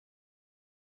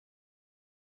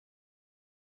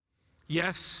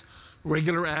Yes,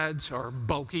 regular ads are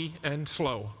bulky and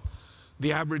slow.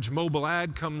 The average mobile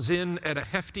ad comes in at a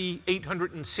hefty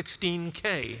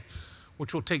 816K,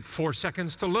 which will take 4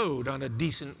 seconds to load on a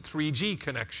decent 3G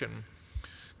connection.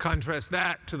 Contrast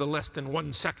that to the less than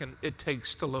 1 second it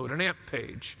takes to load an AMP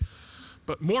page.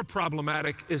 But more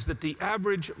problematic is that the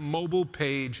average mobile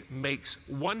page makes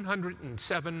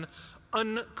 107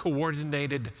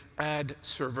 uncoordinated ad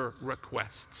server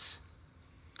requests.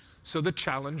 So the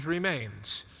challenge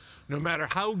remains. No matter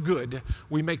how good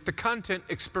we make the content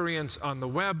experience on the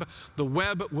web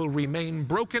will remain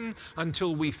broken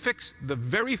until we fix the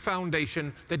very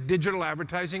foundation that digital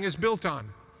advertising is built on.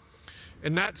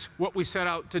 And that's what we set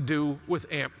out to do with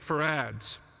AMP for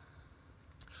Ads.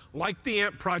 Like the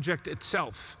AMP project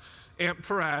itself, AMP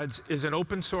for Ads is an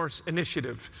open source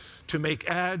initiative to make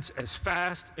ads as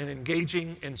fast and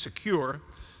engaging and secure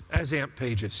as AMP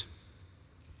pages.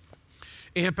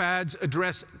 AMP ads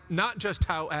address not just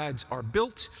how ads are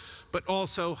built, but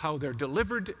also how they're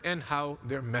delivered and how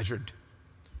they're measured.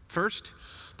 First,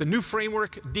 the new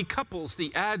framework decouples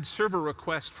the ad server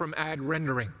request from ad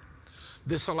rendering.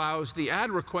 This allows the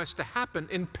ad request to happen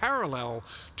in parallel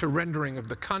to rendering of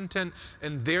the content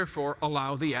and therefore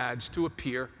allow the ads to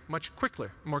appear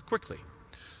more quickly.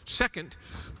 Second,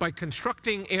 by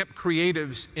constructing AMP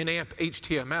creatives in AMP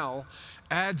HTML,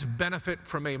 ads benefit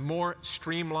from a more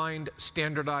streamlined,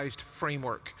 standardized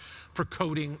framework for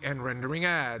coding and rendering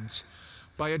ads.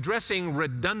 By addressing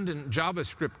redundant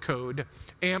JavaScript code,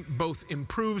 AMP both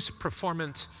improves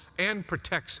performance and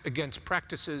protects against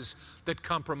practices that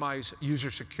compromise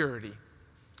user security.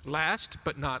 Last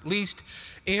but not least,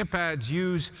 AMP ads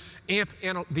use the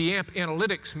AMP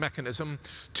analytics mechanism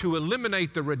to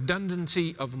eliminate the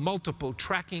redundancy of multiple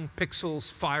tracking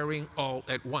pixels firing all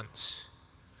at once.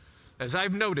 As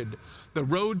I've noted, the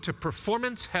road to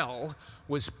performance hell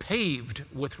was paved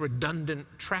with redundant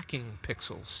tracking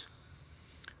pixels.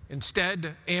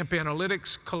 Instead, AMP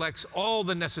Analytics collects all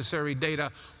the necessary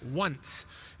data once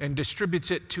and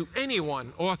distributes it to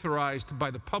anyone authorized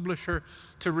by the publisher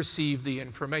to receive the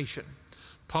information.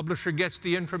 Publisher gets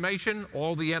the information,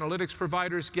 all the analytics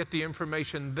providers get the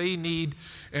information they need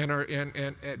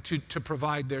to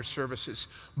provide their services.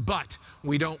 But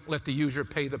we don't let the user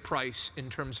pay the price in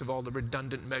terms of all the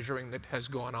redundant measuring that has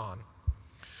gone on.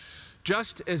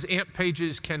 Just as AMP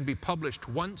pages can be published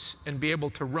once and be able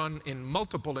to run in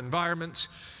multiple environments,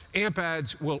 AMP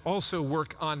ads will also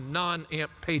work on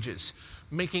non-AMP pages,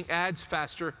 making ads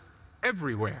faster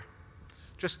everywhere.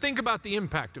 Just think about the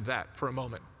impact of that for a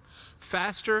moment.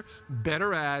 Faster,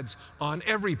 better ads on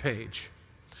every page.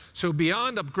 So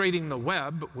beyond upgrading the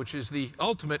web, which is the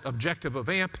ultimate objective of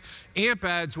AMP, AMP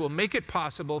ads will make it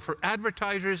possible for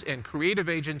advertisers and creative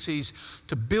agencies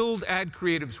to build ad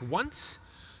creatives once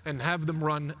and have them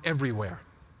run everywhere.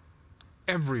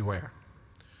 Everywhere.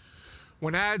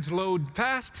 When ads load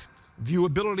fast,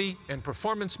 viewability and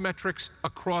performance metrics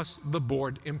across the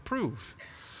board improve.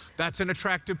 That's an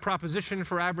attractive proposition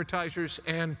for advertisers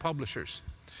and publishers.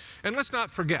 And let's not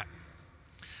forget,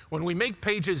 when we make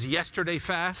pages yesterday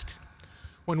fast,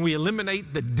 when we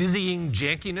eliminate the dizzying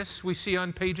jankiness we see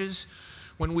on pages,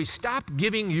 when we stop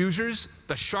giving users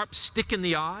the sharp stick in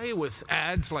the eye with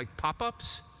ads like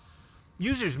pop-ups,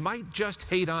 users might just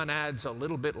hate on ads a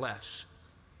little bit less.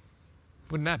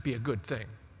 Wouldn't that be a good thing?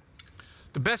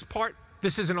 The best part,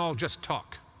 this isn't all just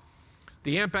talk.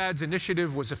 The AMP Ads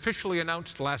initiative was officially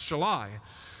announced last July.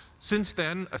 Since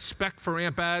then, a spec for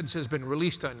AMP Ads has been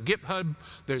released on GitHub,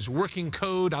 there's working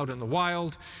code out in the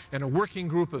wild, and a working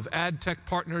group of ad tech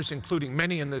partners, including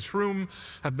many in this room,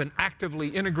 have been actively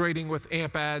integrating with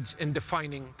AMP Ads and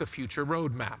defining the future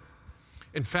roadmap.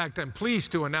 In fact, I'm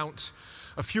pleased to announce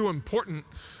a few important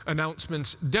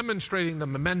announcements demonstrating the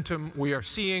momentum we are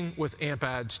seeing with AMP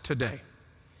Ads today.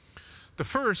 The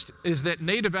first is that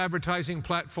native advertising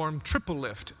platform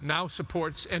TripleLift now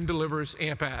supports and delivers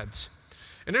AMP Ads.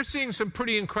 And they're seeing some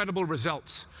pretty incredible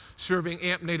results serving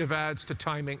AMP native ads to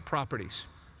Time Inc. properties.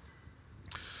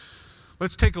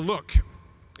 Let's take a look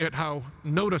at how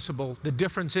noticeable the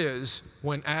difference is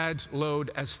when ads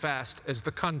load as fast as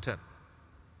the content.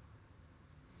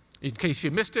 In case you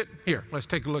missed it, here, let's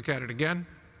take a look at it again.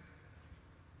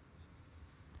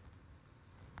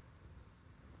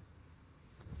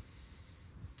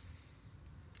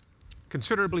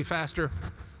 Considerably faster,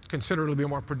 considerably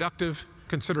more productive,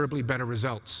 considerably better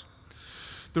results.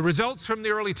 The results from the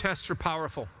early tests are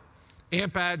powerful.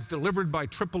 AMP ads delivered by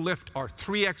TripleLift are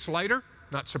 3x lighter,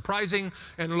 not surprising,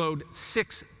 and load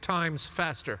 6 times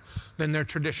faster than their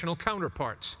traditional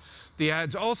counterparts. The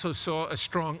ads also saw a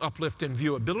strong uplift in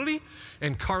viewability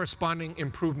and corresponding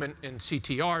improvement in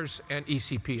CTRs and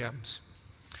ECPMs.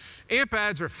 AMP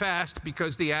ads are fast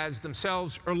because the ads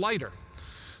themselves are lighter.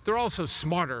 They're also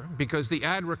smarter because the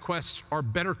ad requests are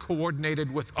better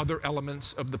coordinated with other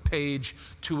elements of the page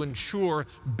to ensure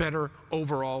better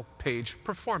overall page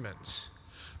performance.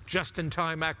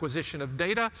 Just-in-time acquisition of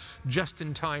data,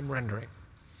 just-in-time rendering.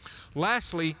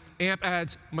 Lastly, AMP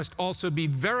ads must also be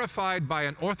verified by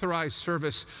an authorized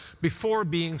service before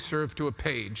being served to a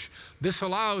page. This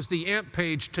allows the AMP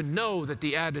page to know that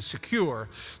the ad is secure,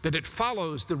 that it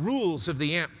follows the rules of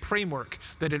the AMP framework,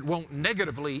 that it won't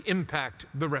negatively impact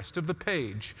the rest of the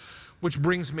page. Which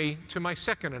brings me to my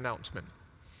second announcement.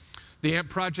 The AMP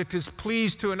project is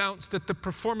pleased to announce that the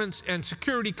performance and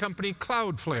security company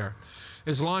Cloudflare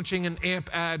is launching an AMP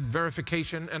ad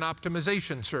verification and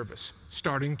optimization service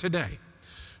starting today.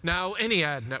 Now, any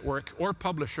ad network or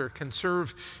publisher can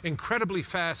serve incredibly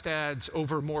fast ads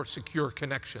over more secure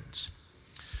connections.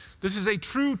 This is a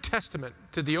true testament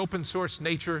to the open source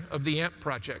nature of the AMP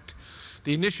project.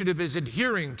 The initiative is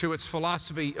adhering to its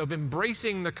philosophy of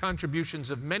embracing the contributions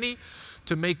of many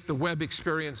to make the web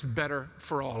experience better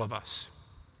for all of us.